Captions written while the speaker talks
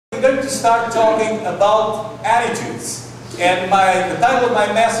we're going to start talking about attitudes. And the title of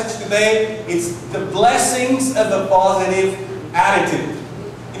my message today is The Blessings of a Positive Attitude.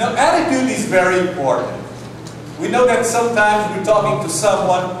 You know, attitude is very important. We know that sometimes we're talking to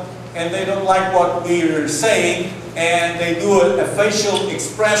someone and they don't like what we're saying, and they do a facial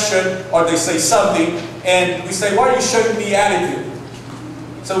expression, or they say something, and we say, why are you showing me attitude?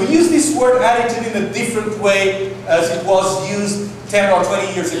 So we use this word attitude in a different way as it was used 10 or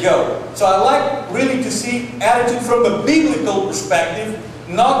 20 years ago. So I like really to see attitude from a biblical perspective,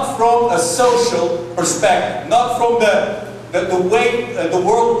 not from a social perspective, not from the way the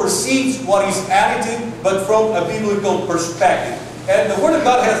world perceives what is attitude, but from a biblical perspective. And the Word of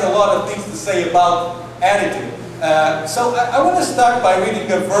God has a lot of things to say about attitude. So I want to start by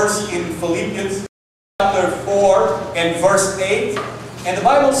reading a verse in Philippians chapter 4 and verse 8. And the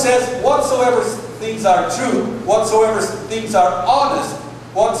Bible says, whatsoever things are true, whatsoever things are honest,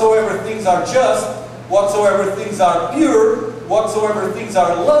 whatsoever things are just, whatsoever things are pure, whatsoever things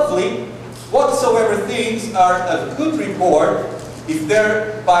are lovely, whatsoever things are of good report, if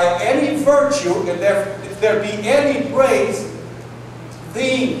there by any virtue, and if there be any praise,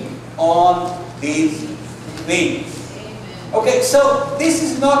 think on these things. Okay, so this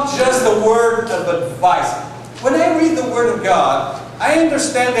is not just a word of advice. When I read the Word of God, I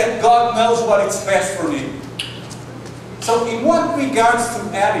understand that God knows what is best for me. So in what regards to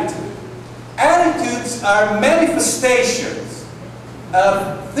attitude? Attitudes are manifestations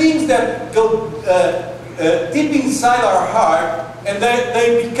of things that go deep inside our heart, and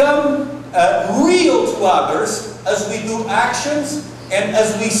they become real to others as we do actions and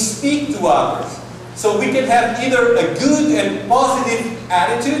as we speak to others. So we can have either a good and positive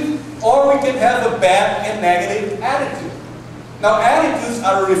attitude, or we can have a bad and negative attitude. Now, attitudes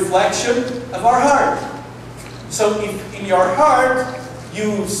are a reflection of our heart. So if in your heart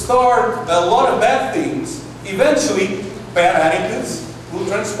you store a lot of bad things, eventually bad attitudes will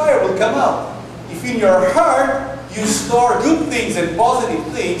transpire, will come out. If in your heart you store good things and positive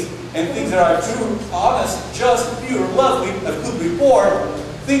things, and things that are true, honest, just, pure, lovely, of good report,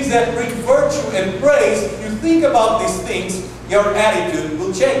 things that bring virtue and praise, if you think about these things, your attitude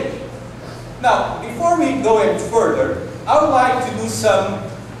will change. Now, before we go any further, I would like to do some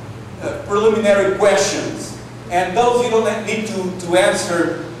preliminary questions. And those you don't need to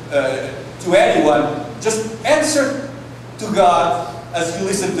answer to anyone, just answer to God as you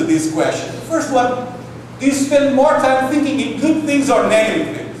listen to these questions. The first one, do you spend more time thinking in good things or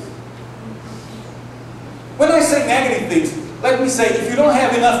negative things? When I say negative things, let me say, if you don't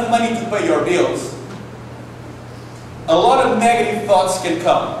have enough money to pay your bills, a lot of negative thoughts can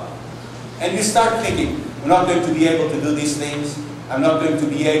come. And you start thinking, I'm not going to be able to do these things. I'm not going to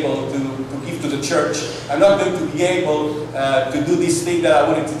be able to give to the church. I'm not going to be able to do this thing that I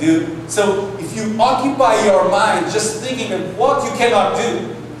wanted to do. So if you occupy your mind just thinking of what you cannot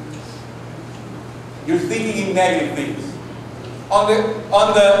do, you're thinking in negative things. On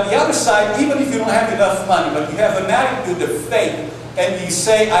the other side, even if you don't have enough money, but you have an attitude of faith, and you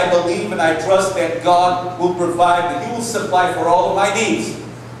say, I believe and I trust that God will provide, that He will supply for all of my needs.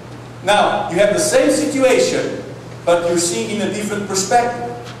 Now, you have the same situation, but you're seeing in a different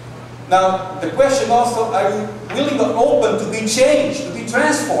perspective. Now, the question also, are you willing or open to be changed, to be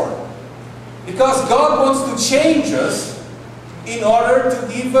transformed? Because God wants to change us in order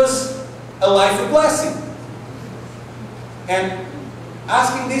to give us a life of blessing. And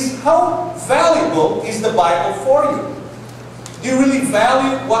asking this, how valuable is the Bible for you? Do you really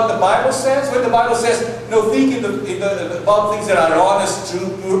value what the Bible says? When the Bible says, think about things that are honest,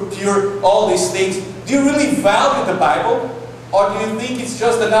 true, pure, all these things, do you really value the Bible? Or do you think it's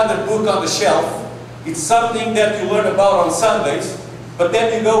just another book on the shelf? It's something that you learn about on Sundays, but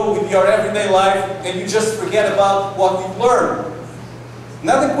then you go with your everyday life and you just forget about what you've learned.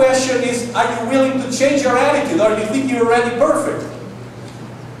 Another question is, are you willing to change your attitude, or do you think you're already perfect?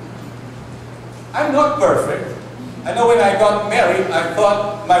 I'm not perfect. I know when I got married, I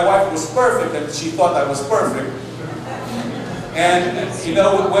thought my wife was perfect, and she thought I was perfect. And you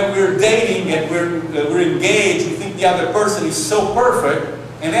know, when we're dating and we're engaged, we think the other person is so perfect,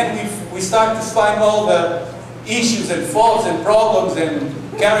 and then we start to find all the issues and faults and problems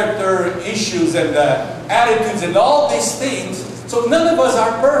and character issues and attitudes and all these things. So none of us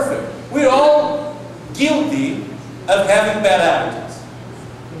are perfect. We're all guilty of having bad attitudes.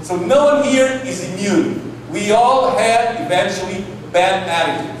 So no one here is immune. We all have eventually bad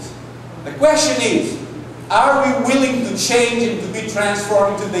attitudes. The question is, are we willing to change and to be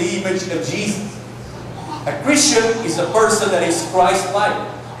transformed into the image of Jesus? A Christian is a person that is Christ-like.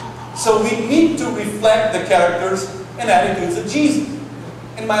 So we need to reflect the characters and attitudes of Jesus.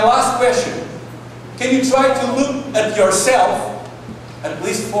 And my last question, can you try to look at yourself, at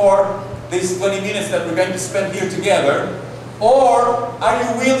least for these 20 minutes that we're going to spend here together, or are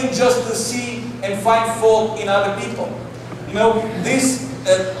you willing just to see and find fault in other people? You know, this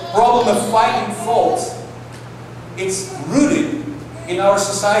problem of finding faults, it's rooted in our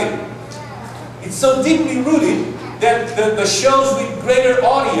society. It's so deeply rooted that the shows with greater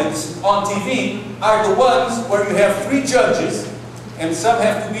audience on TV are the ones where you have 3 judges, and some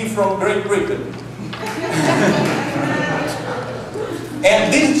have to be from Great Britain.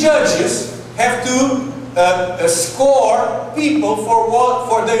 And these judges have to score people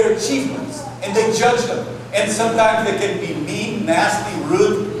for their achievements, and they judge them. And sometimes they can be mean, nasty,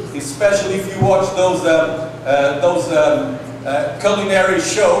 rude, especially if you watch those culinary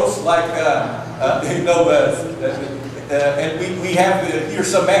shows like you know, and we have here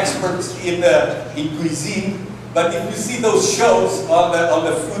some experts in cuisine. But if you see those shows on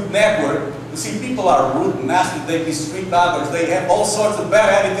the Food Network, you see people are rude and nasty, they mistreat others, they have all sorts of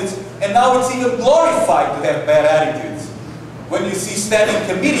bad attitudes, and now it's even glorified to have bad attitudes. When you see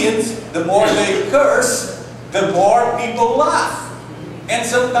stand-up comedians, the more they curse, the more people laugh. And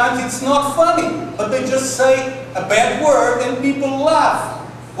sometimes it's not funny, but they just say a bad word and people laugh.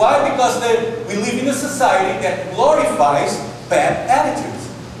 Why? Because we live in a society that glorifies bad attitudes.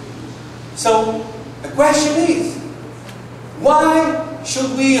 So, the question is, why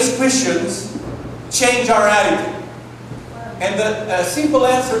should we as Christians change our attitude? And the simple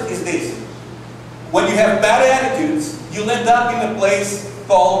answer is this. When you have bad attitudes, you'll end up in a place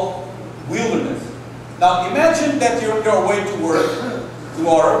called wilderness. Now imagine that you're on your way to work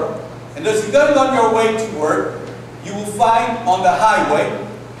tomorrow, and as you're going on your way to work, you will find on the highway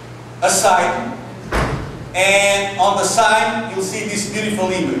a sign, and on the sign you'll see this beautiful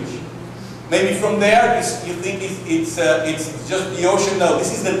image. Maybe from there you think it's just the ocean. No,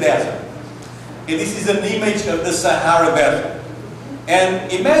 this is the desert. And this is an image of the Sahara Desert.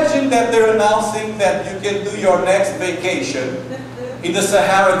 And imagine that they're announcing that you can do your next vacation in the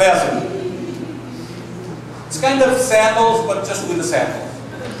Sahara Desert. It's kind of sandals, but just with the sandals.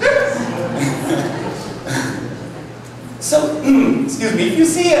 So, excuse me, if you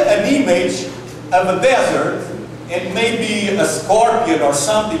see an image of a desert, and maybe a scorpion or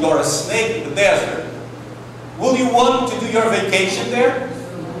something, or a snake in the desert, will you want to do your vacation there?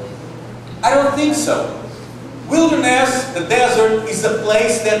 I don't think so. Wilderness, the desert, is a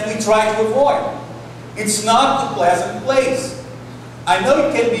place that we try to avoid. It's not a pleasant place. I know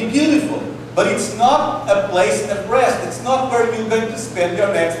it can be beautiful, but it's not a place of rest. It's not where you're going to spend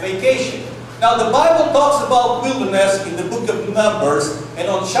your next vacation. Now the Bible talks about wilderness in the book of Numbers, and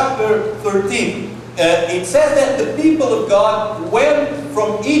on chapter 13, it says that the people of God went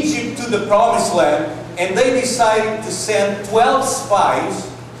from Egypt to the Promised Land, and they decided to send 12 spies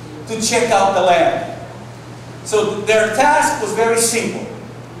to check out the land. So their task was very simple.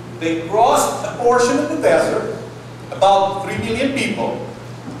 They crossed a portion of the desert, about 3 million people.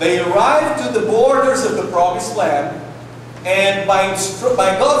 They arrived to the borders of the Promised Land, and by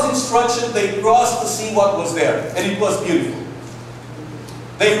God's instruction, they crossed to see what was there, and it was beautiful.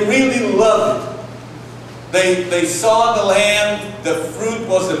 They really loved it. They saw the land, the fruit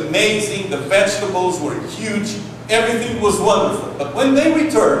was amazing, the vegetables were huge, everything was wonderful. But when they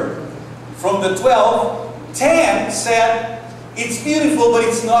returned, from the 12, 10 said, it's beautiful, but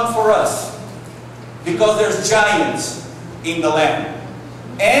it's not for us, because there's giants in the land.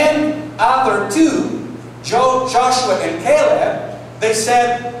 And other 2, Joshua and Caleb, they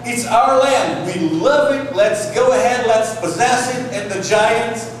said, it's our land, we love it, let's go ahead, let's possess it, and the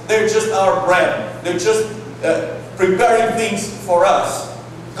giants, they're just our bread. They're just preparing things for us.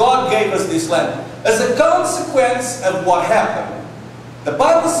 God gave us this land. As a consequence of what happened, the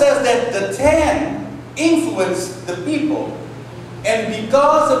Bible says that the 10 influenced the people, and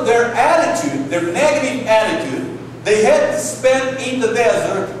because of their attitude, their negative attitude, they had to spend in the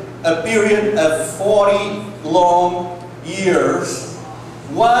desert a period of 40 long years,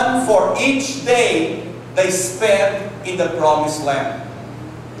 one for each day they spent in the Promised Land.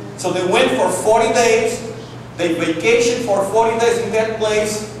 So they went for 40 days, they vacationed for 40 days in that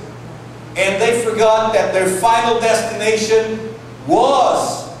place, and they forgot that their final destination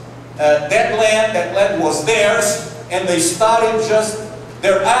was that land was theirs, and they started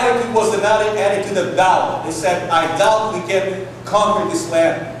their attitude was another attitude of doubt. They said, I doubt we can conquer this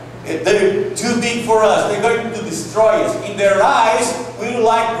land. They're too big for us. They're going to destroy us. In their eyes, we're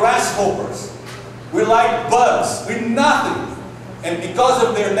like grasshoppers. We're like bugs. We're nothing. And because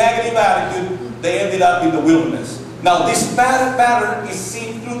of their negative attitude, they ended up in the wilderness. Now, this pattern is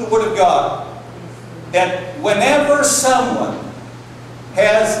seen through the Word of God, that whenever someone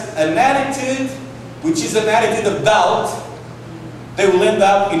has an attitude, which is an attitude of doubt, they will end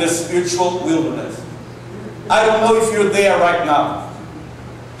up in a spiritual wilderness. I don't know if you're there right now.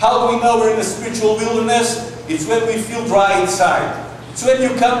 How do we know we're in a spiritual wilderness? It's when we feel dry inside. It's when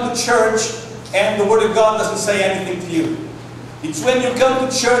you come to church and the Word of God doesn't say anything to you. It's when you come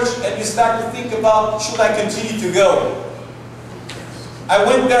to church and you start to think about, should I continue to go? I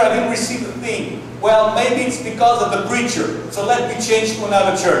went there, I didn't receive a thing. Well, maybe it's because of the preacher, so let me change to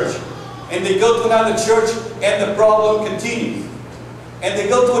another church. And they go to another church and the problem continues. And they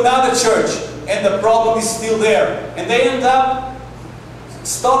go to another church and the problem is still there. And they end up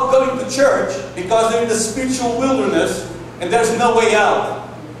stop going to church because they're in the spiritual wilderness and there's no way out.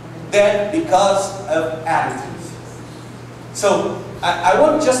 That because of attitudes. So I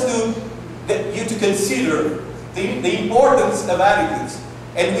want just you to consider the importance of attitudes.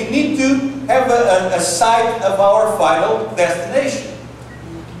 And we need to have a sight of our final destination.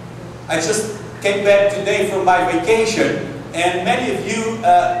 I just came back today from my vacation, and many of you,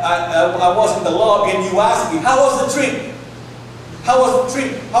 I was in the lobby and you asked me, how was the trip? How was the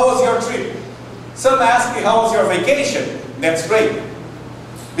trip? How was your trip? Some ask me, how was your vacation? That's great.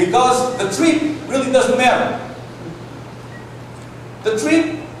 Because the trip really doesn't matter. The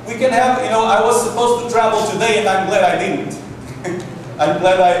trip, we can have, I was supposed to travel today and I'm glad I didn't. I'm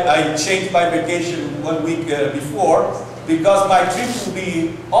glad I changed my vacation 1 week before, because my trip would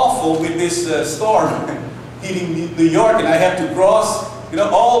be awful with this storm hitting New York, and I had to cross,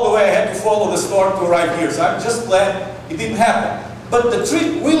 all the way. I had to follow the storm to arrive here. So I'm just glad it didn't happen. But the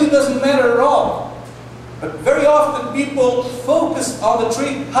trip really doesn't matter at all. But very often people focus on the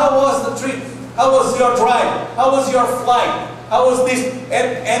trip. How was the trip? How was your drive? How was your flight? How was this?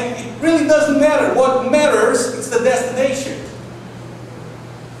 And it really doesn't matter. What matters is the destination.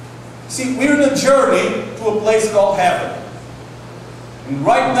 See, we're in a journey to a place called heaven. And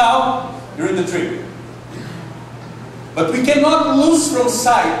right now, you're in the trip. But we cannot lose from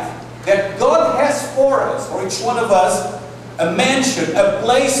sight that God has for us, for each one of us, a mansion, a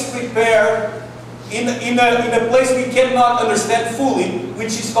place prepared in a place we cannot understand fully,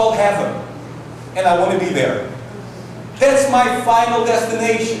 which is called heaven. And I want to be there. That's my final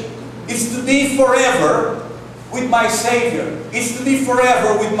destination. It's to be forever with my Savior. It's to be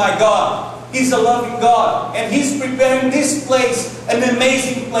forever with my God. He's a loving God. And He's preparing this place, an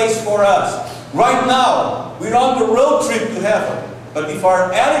amazing place for us. Right now, we're on the road trip to heaven. But if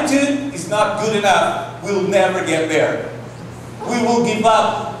our attitude is not good enough, we'll never get there. We will give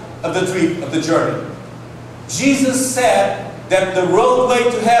up of the trip, of the journey. Jesus said that the roadway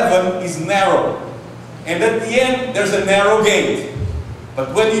to heaven is narrow. And at the end, there's a narrow gate.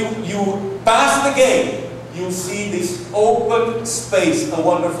 But when you pass the gate, you'll see this open space, a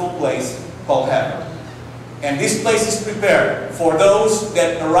wonderful place called heaven. And this place is prepared for those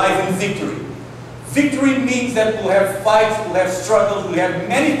that arrive in victory. Victory means that we'll have fights, we'll have struggles, we'll have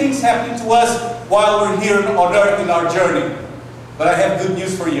many things happening to us while we're here on earth in our journey. But I have good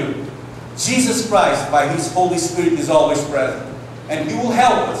news for you. Jesus Christ, by His Holy Spirit, is always present. And He will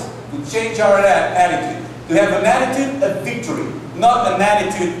help us to change our attitude, to have an attitude of victory, not an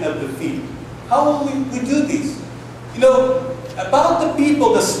attitude of defeat. How will we do this? About the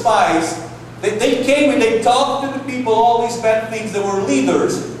people, the spies, they came and they talked to the people all these bad things. They were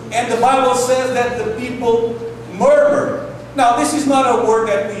leaders. And the Bible says that the people murmured. Now, this is not a word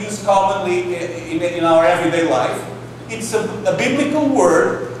that we use commonly in our everyday life. It's a biblical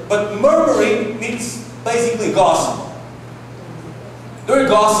word, but murmuring means basically gossip. They were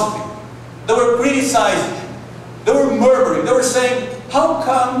gossiping. They were criticizing. They were murmuring. They were saying, how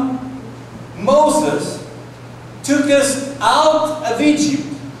come Moses took us out of Egypt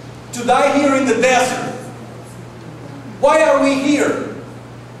to die here in the desert? Why are we here?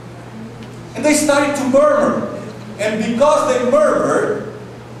 And they started to murmur. And because they murmured,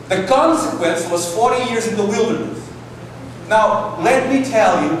 the consequence was 40 years in the wilderness. Now, let me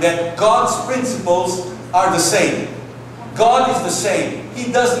tell you that God's principles are the same. God is the same.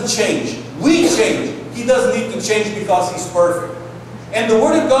 He doesn't change. We change. He doesn't need to change because He's perfect. And the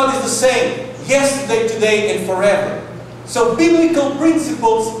Word of God is the same, yesterday, today, and forever. So biblical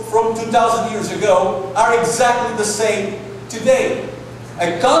principles from 2,000 years ago are exactly the same today.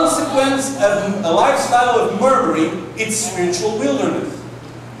 A consequence of a lifestyle of murmuring, it's spiritual wilderness.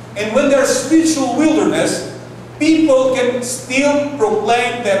 And when there's spiritual wilderness, people can still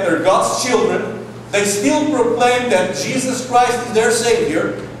proclaim that they're God's children. They still proclaim that Jesus Christ is their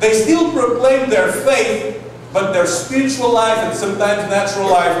Savior. They still proclaim their faith, but their spiritual life and sometimes natural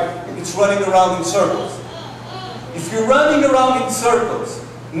life, it's running around in circles. If you're running around in circles,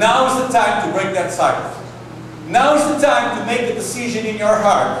 now is the time to break that cycle. Now is the time to make a decision in your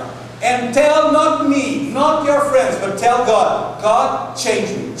heart. And tell not me, not your friends, but tell God, God,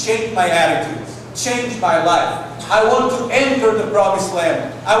 change me, change my attitudes, change my life. I want to enter the promised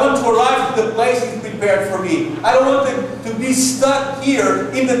land. I want to arrive to the place He's prepared for me. I don't want to be stuck here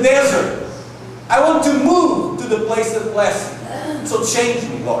in the desert. I want to move to the place of blessing. So change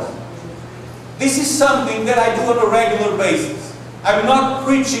me, Lord. This is something that I do on a regular basis. I'm not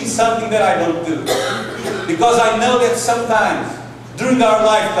preaching something that I don't do. Because I know that sometimes, during our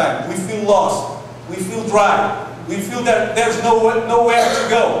lifetime, we feel lost. We feel dry. We feel that there's nowhere to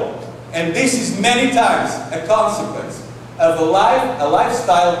go. And this is many times a consequence of a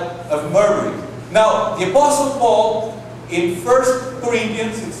lifestyle of murmuring. Now, the Apostle Paul, in 1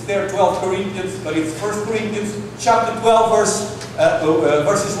 Corinthians, it's there 12 Corinthians, but it's 1 Corinthians chapter 12,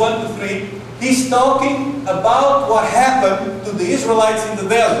 verses 1 to 3. He's talking about what happened to the Israelites in the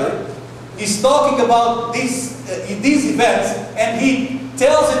desert. He's talking about these events, and he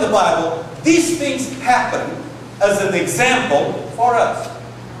tells in the Bible, these things happen as an example for us.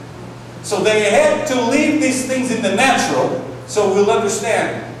 So they had to leave these things in the natural, so we'll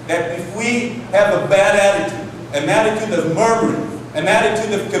understand that if we have a bad attitude, an attitude of murmuring, an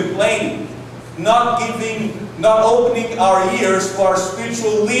attitude of complaining, not opening our ears to our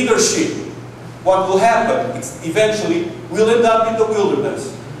spiritual leadership, what will happen? Eventually, we'll end up in the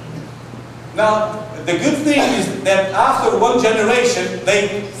wilderness. Now, the good thing is that after one generation,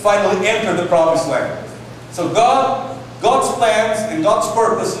 they finally enter the promised land. So God's plans and God's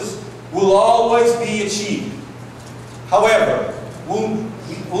purposes will always be achieved. However,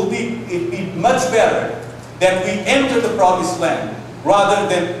 it'd be much better that we enter the promised land rather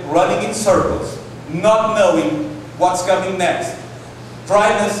than running in circles, not knowing what's coming next.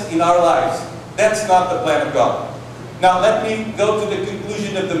 Dryness in our lives. That's not the plan of God. Now let me go to the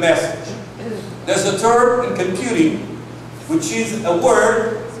conclusion of the message. There's a term in computing which is a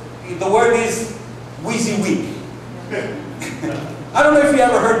word. The word is WYSIWYG. I don't know if you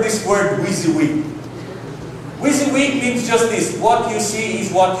ever heard this word WYSIWYG. WYSIWYG means just this: what you see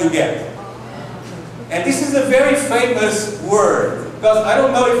is what you get. And this is a very famous word, because I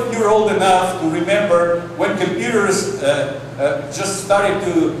don't know if you're old enough to remember when computers just started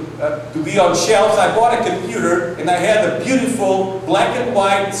to be on shelves. I bought a computer and I had a beautiful black and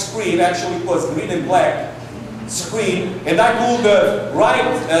white screen. Actually, it was green and black screen, and I could write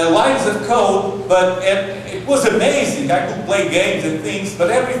lines of code, but it was amazing. I could play games and things, but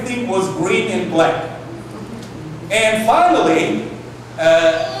everything was green and black. And finally,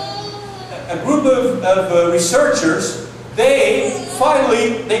 a group of researchers, they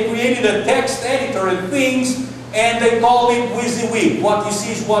created a text editor and things, and they called it WYSIWYG. What you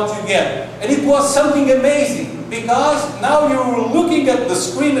see is what you get. And it was something amazing, because now you're looking at the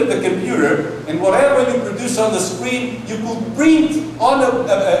screen of the computer, and whatever you produce on the screen, you could print on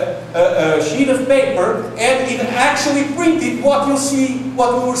a sheet of paper, and it actually printed what you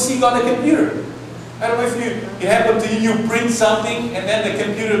were seeing on the computer. I don't know if it happened to you, you print something and then the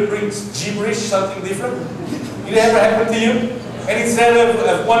computer prints gibberish, something different. It ever happened to you? And instead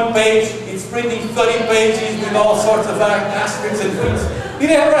of one page, it's printing 30 pages with all sorts of asterisks and things.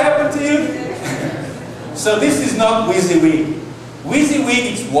 Did it ever happen to you? So this is not WYSIWYG.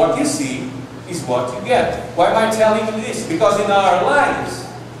 WYSIWYG is what you see is what you get. Why am I telling you this? Because in our lives,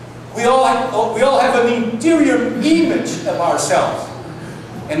 we all have an interior image of ourselves.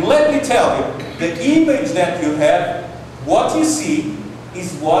 And let me tell you, the image that you have, what you see,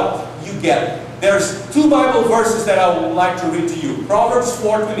 is what you get. There's two Bible verses that I would like to read to you. Proverbs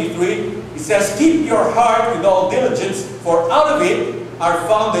 4:23, it says, "Keep your heart with all diligence, for out of it are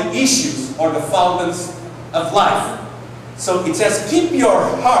found the issues or the fountains of life." So it says, keep your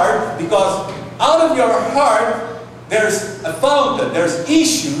heart, because out of your heart, there's a fountain, there's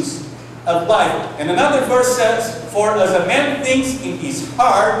issues of life. And another verse says, "For as a man thinks in his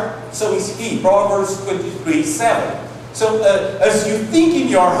heart, so is he." Proverbs 23:7. So as you think in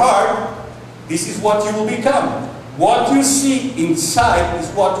your heart, this is what you will become. What you see inside is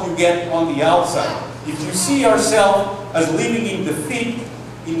what you get on the outside. If you see yourself as living in defeat,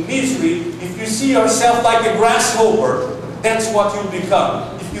 in misery, if you see yourself like a grasshopper, that's what you'll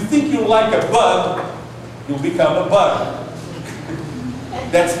become. If you think you're like a bug, you'll become a bug.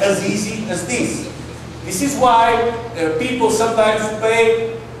 That's as easy as this. This is why people sometimes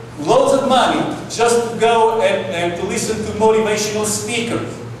pay loads of money just to go and to listen to motivational speakers.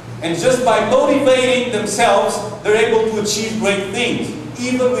 And just by motivating themselves, they're able to achieve great things,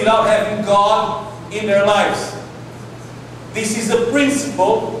 even without having God in their lives. This is a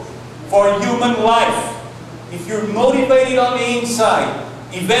principle for human life. If you're motivated on the inside,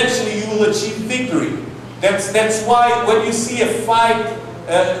 eventually you will achieve victory. That's why when you see a fight,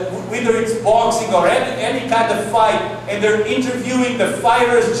 whether it's boxing or any kind of fight, and they're interviewing the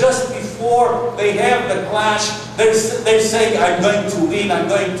fighters just before they have the clash, they're saying, I'm going to win, I'm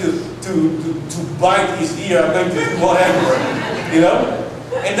going to bite his ear, I'm going to do whatever, you know?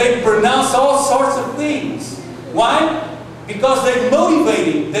 And they pronounce all sorts of things. Why? Because they're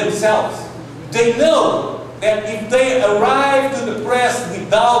motivating themselves. They know that if they arrive to the press with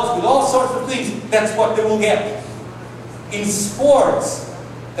doubts, with all sorts of things, that's what they will get. In sports,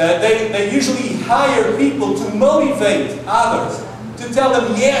 they usually hire people to motivate others, to tell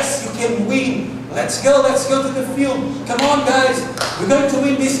them, yes, you can win. Let's go to the field. Come on, guys, we're going to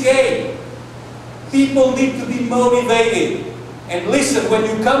win this game. People need to be motivated. And listen, when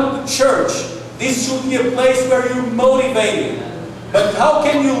you come to church, this should be a place where you're motivated. But how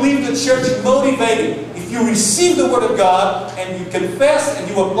can you leave the church motivated? If you receive the Word of God, and you confess, and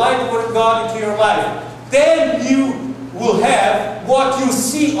you apply the Word of God into your life, then you will have what you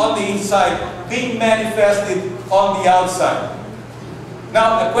see on the inside being manifested on the outside.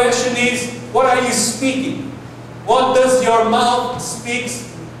 Now the question is, what are you speaking? What does your mouth speak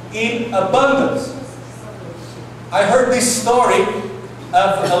in abundance? I heard this story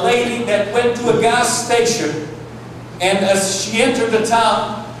of a lady that went to a gas station, and as she entered the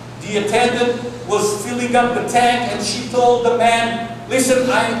town, the attendant was filling up the tank, and she told the man, listen,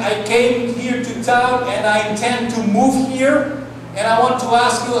 I came here to town and I intend to move here, and I want to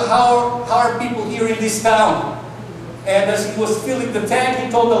ask you, how are people here in this town? And as he was filling the tank,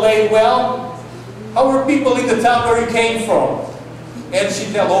 he told the lady, well, how are people in the town where you came from? And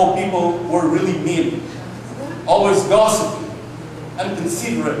she told, oh, people were really mean, always gossiping,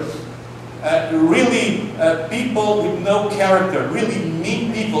 inconsiderate, really people with no character, really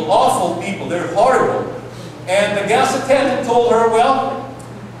mean people, awful people, they're horrible. And the gas attendant told her, well,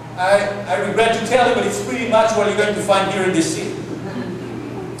 I regret to tell you, but it's pretty much what you're going to find here in this city.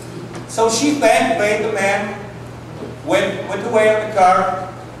 So she paid the man, went away on the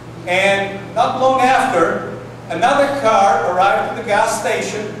car, and not long after, another car arrived at the gas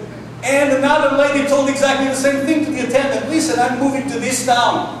station, and another lady told exactly the same thing to the attendant. Listen, I'm moving to this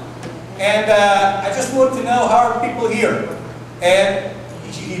town, and I just want to know, how are people here? And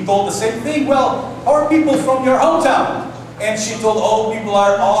he told the same thing. Well, how are people from your hometown? And she told, oh, people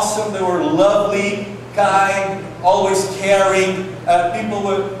are awesome. They were lovely, kind, always caring. People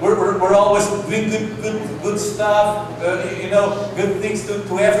were always doing good stuff, you know, good things to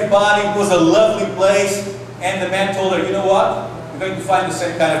everybody. It was a lovely place. And the man told her, you know what? You're going to find the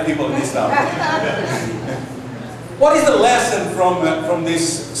same kind of people in this town. What is the lesson from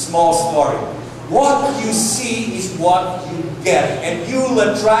this small story? What you see is what you get, and you will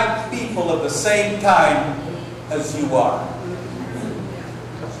attract people of the same kind as you are.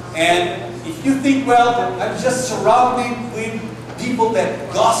 And if you think, well, I'm just surrounded with people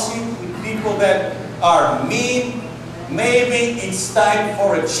that gossip, with people that are mean, maybe it's time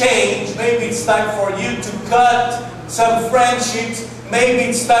for a change, maybe it's time for you to cut some friendships, maybe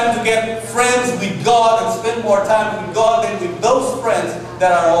it's time to get friends with God and spend more time with God than with those friends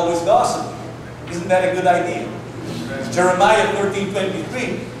that are always gossiping. Isn't that a good idea? Jeremiah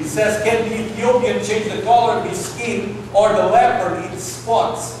 13:23, it says, can the Ethiopian change the color of his skin, or the leopard its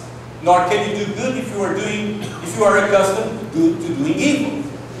spots? Nor can you do good if you are accustomed to doing evil.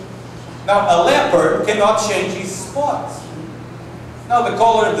 Now, a leopard cannot change his spots. Now, the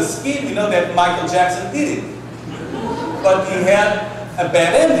color of the skin, we know that Michael Jackson did it. But he had a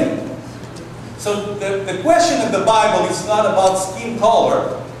bad ending. So the question of the Bible is not about skin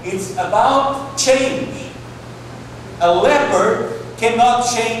color, it's about change. A leopard cannot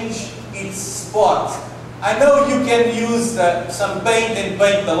change its spot. I know you can use some paint and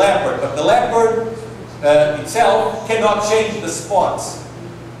paint the leopard, but the leopard itself cannot change the spots.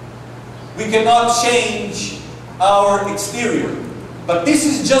 We cannot change our exterior. But this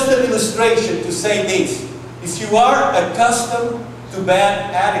is just an illustration to say this. If you are accustomed to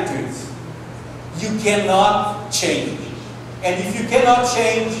bad attitudes, you cannot change. And if you cannot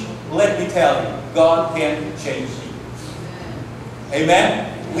change, let me tell you, God can change you. Amen?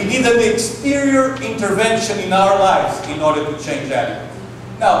 We need an exterior intervention in our lives in order to change attitudes.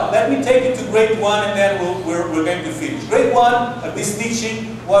 Now, let me take you to grade 1, and then we're going to finish. Grade 1 of this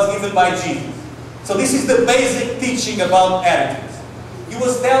teaching was given by Jesus. So this is the basic teaching about attitudes. He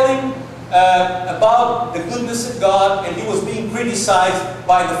was telling about the goodness of God, and he was being criticized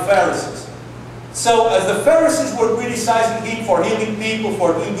by the Pharisees. So as the Pharisees were criticizing him for healing people,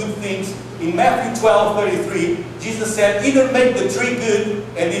 for doing good things, in Matthew 12:33, Jesus said, either make the tree good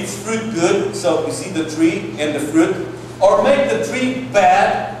and its fruit good, so you see the tree and the fruit, or make the tree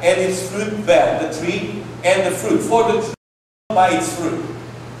bad and its fruit bad, the tree and the fruit. For the tree by its fruit.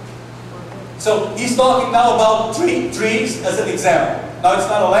 So he's talking now about trees as an example. Now it's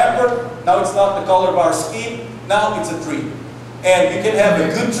not a leopard, now it's not the color of our skin, now it's a tree. And you can have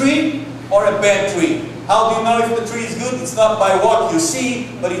a good tree or a bad tree. How do you know if the tree is good? It's not by what you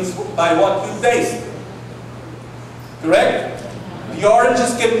see, but it's by what you taste. Correct? The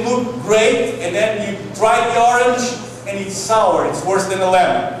oranges can look great, and then you try the orange, and it's sour. It's worse than a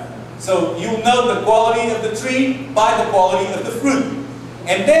lemon. So you know the quality of the tree by the quality of the fruit.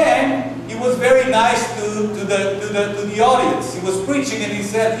 And then he was very nice to the audience. He was preaching, and he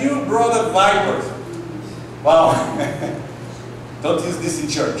said, "You brood of vipers." Wow. Don't use this in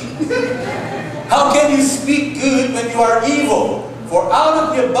church. How can you speak good when you are evil? For out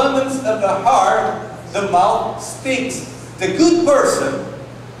of the abundance of the heart, the mouth speaks. The good person,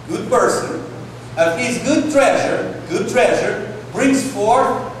 of his good treasure, brings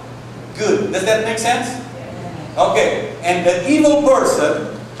forth good. Does that make sense? Okay. And the evil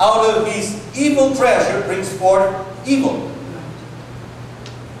person, out of his evil treasure, brings forth evil.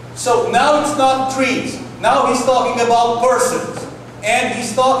 So now it's not trees. Now he's talking about persons. And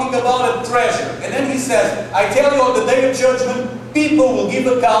he's talking about a treasure. And then he says, I tell you, on the day of judgment, people will give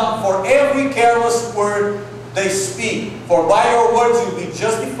account for every careless word they speak. For by your words you will be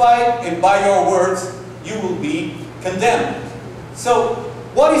justified, and by your words you will be condemned. So,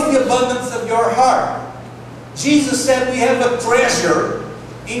 what is the abundance of your heart? Jesus said we have a treasure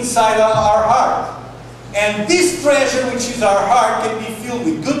inside our heart. And this treasure, which is our heart, can be filled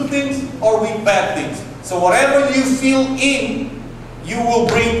with good things or with bad things. So whatever you feel in, you will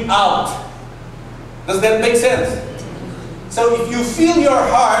bring out. Does that make sense? So if you fill your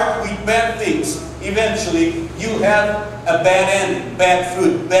heart with bad things, eventually you have a bad ending, bad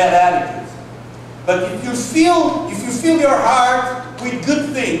fruit, bad attitudes. But if you fill your heart with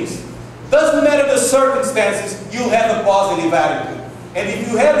good things, doesn't matter the circumstances, you'll have a positive attitude. And if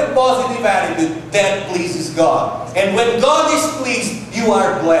you have a positive attitude, that pleases God. And when God is pleased, you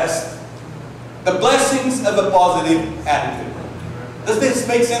are blessed. The blessings of a positive attitude. Does this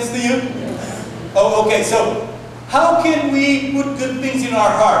make sense to you? Oh, okay, so how can we put good things in our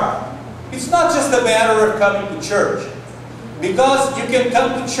heart? It's not just a matter of coming to church. Because you can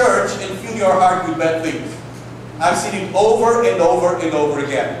come to church and fill your heart with bad things. I've seen it over and over and over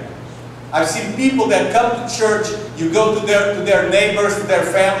again. I've seen people that come to church, you go to their neighbors, to their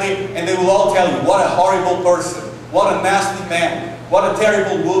family, and they will all tell you, what a horrible person, what a nasty man, what a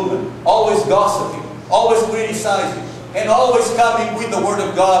terrible woman, always gossiping, always criticizing, and always coming with the Word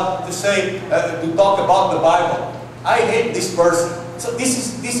of God to say, to talk about the Bible. I hate this person. So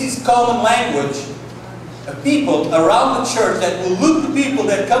this is common language of people around the church that will look to people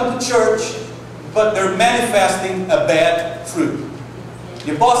that come to church, but they're manifesting a bad fruit.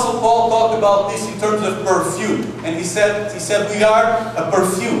 The Apostle Paul talked about this in terms of perfume, and he said we are a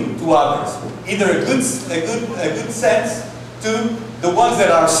perfume to others, either a good sense to the ones that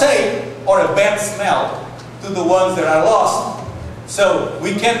are saved, or a bad smell to the ones that are lost. So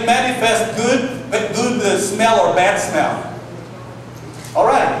we can manifest good smell or bad smell. All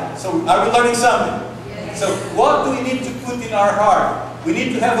right. So are we learning something? Yes. So what do we need to put in our heart? We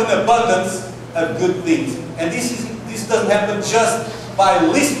need to have an abundance of good things, and this doesn't happen just by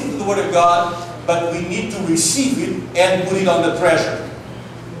listening to the Word of God, but we need to receive it and put it on the treasure.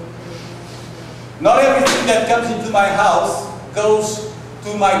 Not everything that comes into my house goes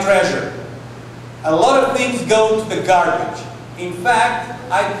to my treasure. A lot of things go to the garbage. In fact,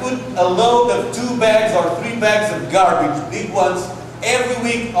 I put a load of 2 bags or 3 bags of garbage, big ones, every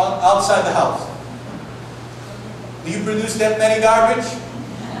week outside the house. Do you produce that many garbage?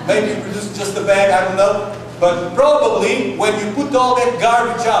 Maybe you produce just a bag, I don't know. But probably, when you put all that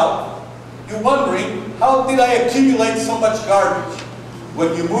garbage out, you're wondering, how did I accumulate so much garbage?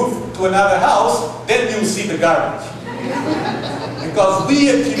 When you move to another house, then you'll see the garbage. Because we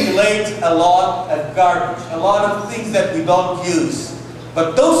accumulate a lot of garbage, a lot of things that we don't use.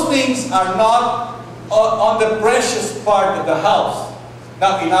 But those things are not on the precious part of the house.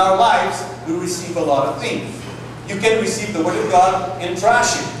 Now, in our lives, we receive a lot of things. You can receive the Word of God and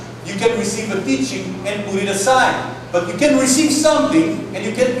trash it. You can receive a teaching and put it aside. But you can receive something, and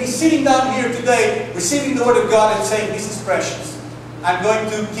you can be sitting down here today, receiving the Word of God and saying, this is precious. I'm going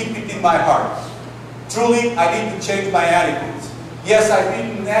to keep it in my heart. Truly, I need to change my attitudes. Yes, I've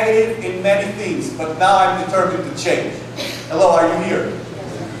been negative in many things, but now I'm determined to change. Hello, are you here?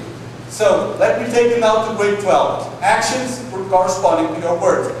 So, let me take you now to grade 12. Actions corresponding to your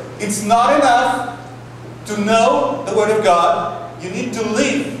words. It's not enough to know the Word of God. You need to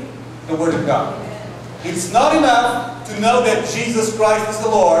live the Word of God. It's not enough to know that Jesus Christ is the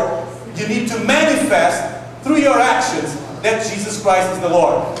Lord. You need to manifest through your actions that Jesus Christ is the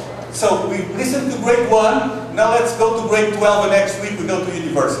Lord. So we listened to grade 1. Now let's go to grade 12, and next week we go to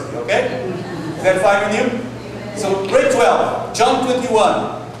university, okay? Is that fine with you? So grade 12, John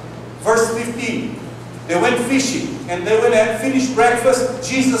 21, verse 15. They went fishing, and they went and finished breakfast.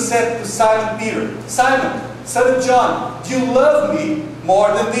 Jesus said to Simon Peter, "Simon, son of John, do you love me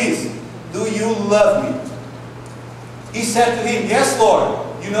more than this? Do you love me?" He said to him, "Yes, Lord,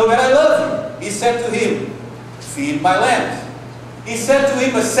 you know that I love you." He said to him, "Feed my lambs." He said to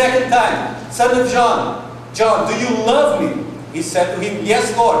him a second time, "Son of John, John, do you love me?" He said to him,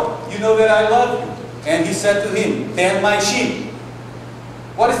 "Yes, Lord, you know that I love you." And he said to him, "Tend my sheep."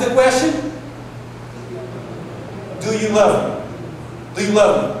 What is the question? Do you love me? Do you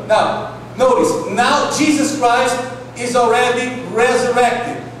love me? Now, notice, now Jesus Christ is already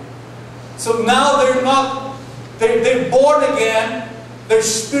resurrected. So now they're born again, they're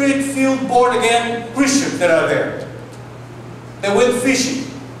spirit-filled, born again Christians that are there. They went fishing.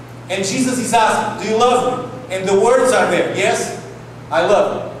 And Jesus is asking, "Do you love me?" And the words are there, "Yes, I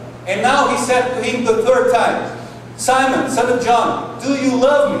love you." And now he said to him the third time, "Simon, son of John, do you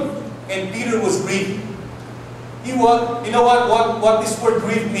love me?" And Peter was grieved. He was, you know what this word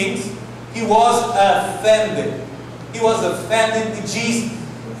grieved means? He was offended. He was offended with Jesus.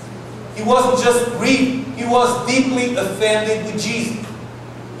 He wasn't just grieved, he was deeply offended with Jesus.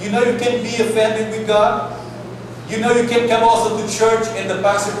 You know you can be offended with God? You know you can come also to church and the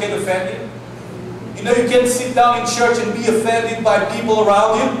pastor can offend you? You know you can sit down in church and be offended by people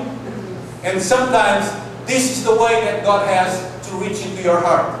around you? And sometimes this is the way that God has to reach into your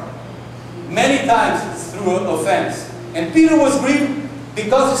heart. Many times it's through an offense. And Peter was grieved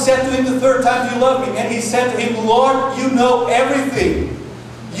because he said to him the third time, "Do you love me?" And he said to him, "Lord, you know everything.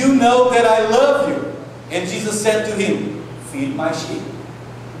 You know that I love you." And Jesus said to him, "Feed my sheep."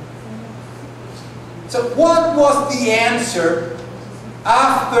 So what was the answer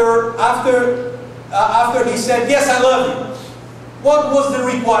after he said, "Yes, I love you"? What was the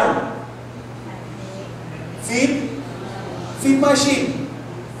requirement? Feed my sheep.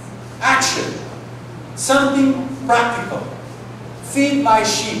 Action. Something practical. Feed my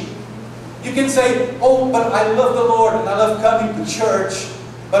sheep. You can say, "Oh, but I love the Lord and I love coming to church,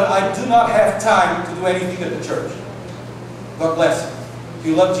 but I do not have time to do anything at the church." God bless you. Do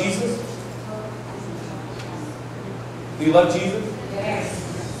you love Jesus? Do you love Jesus? Yes.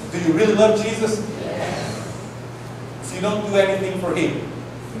 Do you really love Jesus? Yes. If you don't do anything for Him,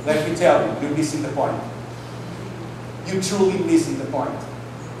 let me tell you, you're missing the point. You're truly missing the point.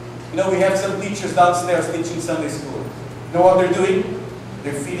 You know, we have some teachers downstairs teaching Sunday school. You know what they're doing?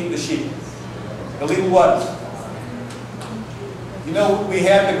 They're feeding the sheep. The little ones. You know, we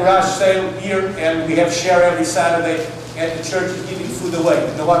have the garage sale here and we have share every Saturday and the church is giving food away.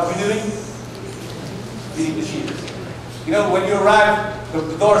 You know what we're doing? Feeding the sheep. You know, when you arrived,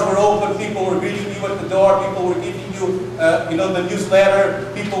 the doors were open, people were greeting you at the door, people were giving you, you know, the newsletter,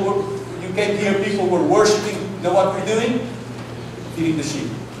 you came here, people were worshiping. You know what we're doing? Feeding the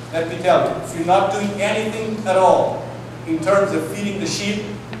sheep. Let me tell you, if you're not doing anything at all in terms of feeding the sheep,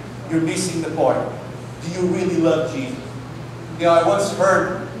 you're missing the point. Do you really love Jesus? You know, I once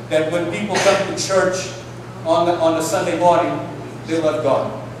heard that when people come to church on a Sunday morning, they love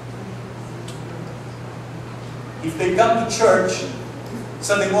God. If they come to church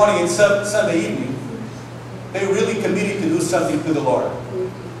Sunday morning and Sunday evening, they're really committed to do something to the Lord.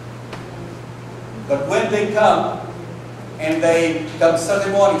 But when they come, and they come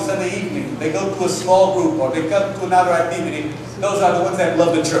Sunday morning, Sunday evening, they go to a small group or they come to another activity, those are the ones that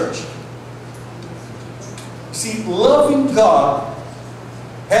love the church. See, loving God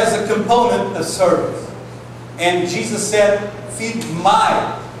has a component of service. And Jesus said, "Feed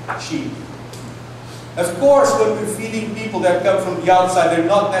my sheep." Of course, when we're feeding people that come from the outside, they're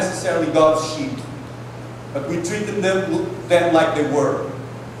not necessarily God's sheep. But we treat them like they were.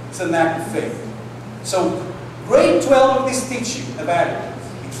 It's an act of faith. So, grade 12 of this teaching of attitudes,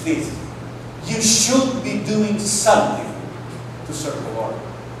 it's this. You should be doing something to serve the Lord.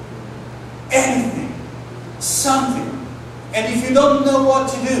 Anything. Something. And if you don't know what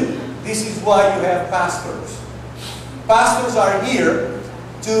to do, this is why you have pastors. Pastors are here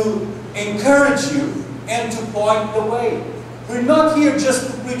to encourage you and to point the way. We're not here just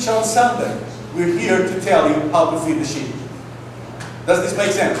to preach on Sunday. We're here to tell you how to feed the sheep. Does this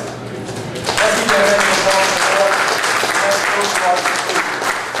make sense?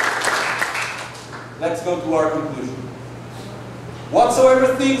 Let's go to our conclusion.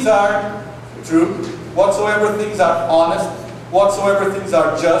 Whatsoever things are true, whatsoever things are honest, whatsoever things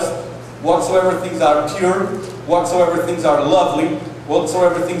are just, whatsoever things are pure, whatsoever things are lovely,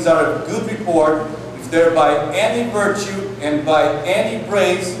 whatsoever things are of good report, if there by any virtue and by any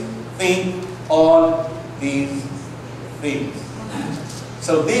praise, think on these things.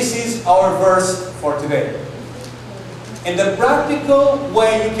 So this is our verse for today. And the practical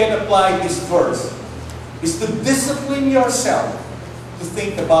way you can apply this verse is to discipline yourself to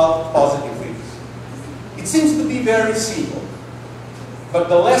think about positive things. It seems to be very simple. But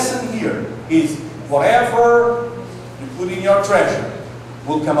the lesson here is whatever you put in your treasure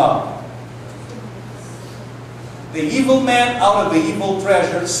will come out. The evil man out of the evil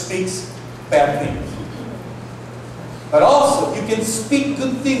treasure speaks bad things. But also, you can speak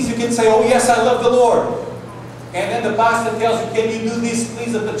good things. You can say, oh yes, I love the Lord. And then the pastor tells you, can you do this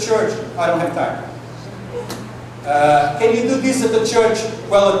please at the church? I don't have time. Can you do this at the church?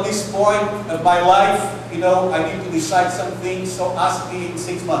 Well, at this point of my life, you know, I need to decide some things, so ask me in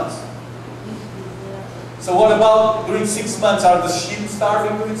 6 months. So what about during 6 months? Are the sheep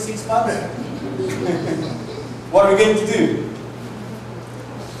starving during 6 months? What are we going to do?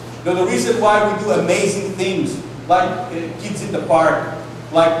 You know, the reason why we do amazing things, like kids in the park,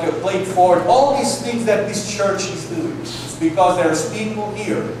 like play forward, all these things that this church is doing, is because there's people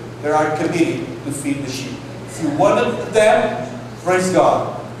here that are committed to feed the sheep. If you wanted them, praise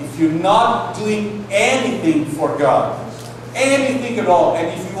God. If you're not doing anything for God, anything at all, and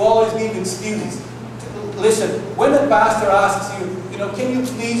if you always give excuses, listen, when the pastor asks you, you know, can you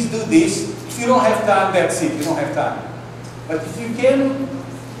please do this? If you don't have time, that's it, you don't have time. But if you can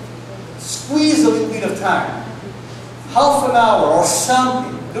squeeze a little bit of time, half an hour or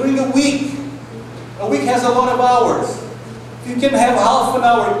something, during a week has a lot of hours. If you can have half an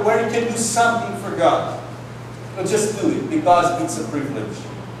hour where you can do something for God, but just do it, because it's a privilege.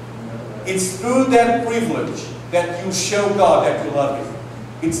 It's through that privilege that you show God that you love Him.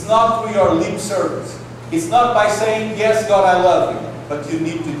 It's not through your lip service. It's not by saying, yes, God, I love you, but you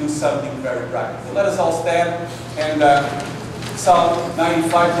need to do something very practical. Let us all stand, and Psalm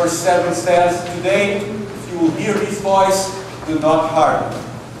 95 verse 7 says, today, if you will hear His voice, do not harden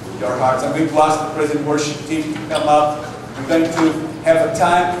your hearts. I'm going to ask the present worship team to come up. We're going to have a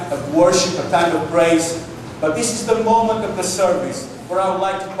time of worship, a time of praise. But this is the moment of the service where I would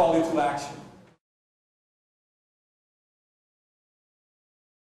like to call you to action.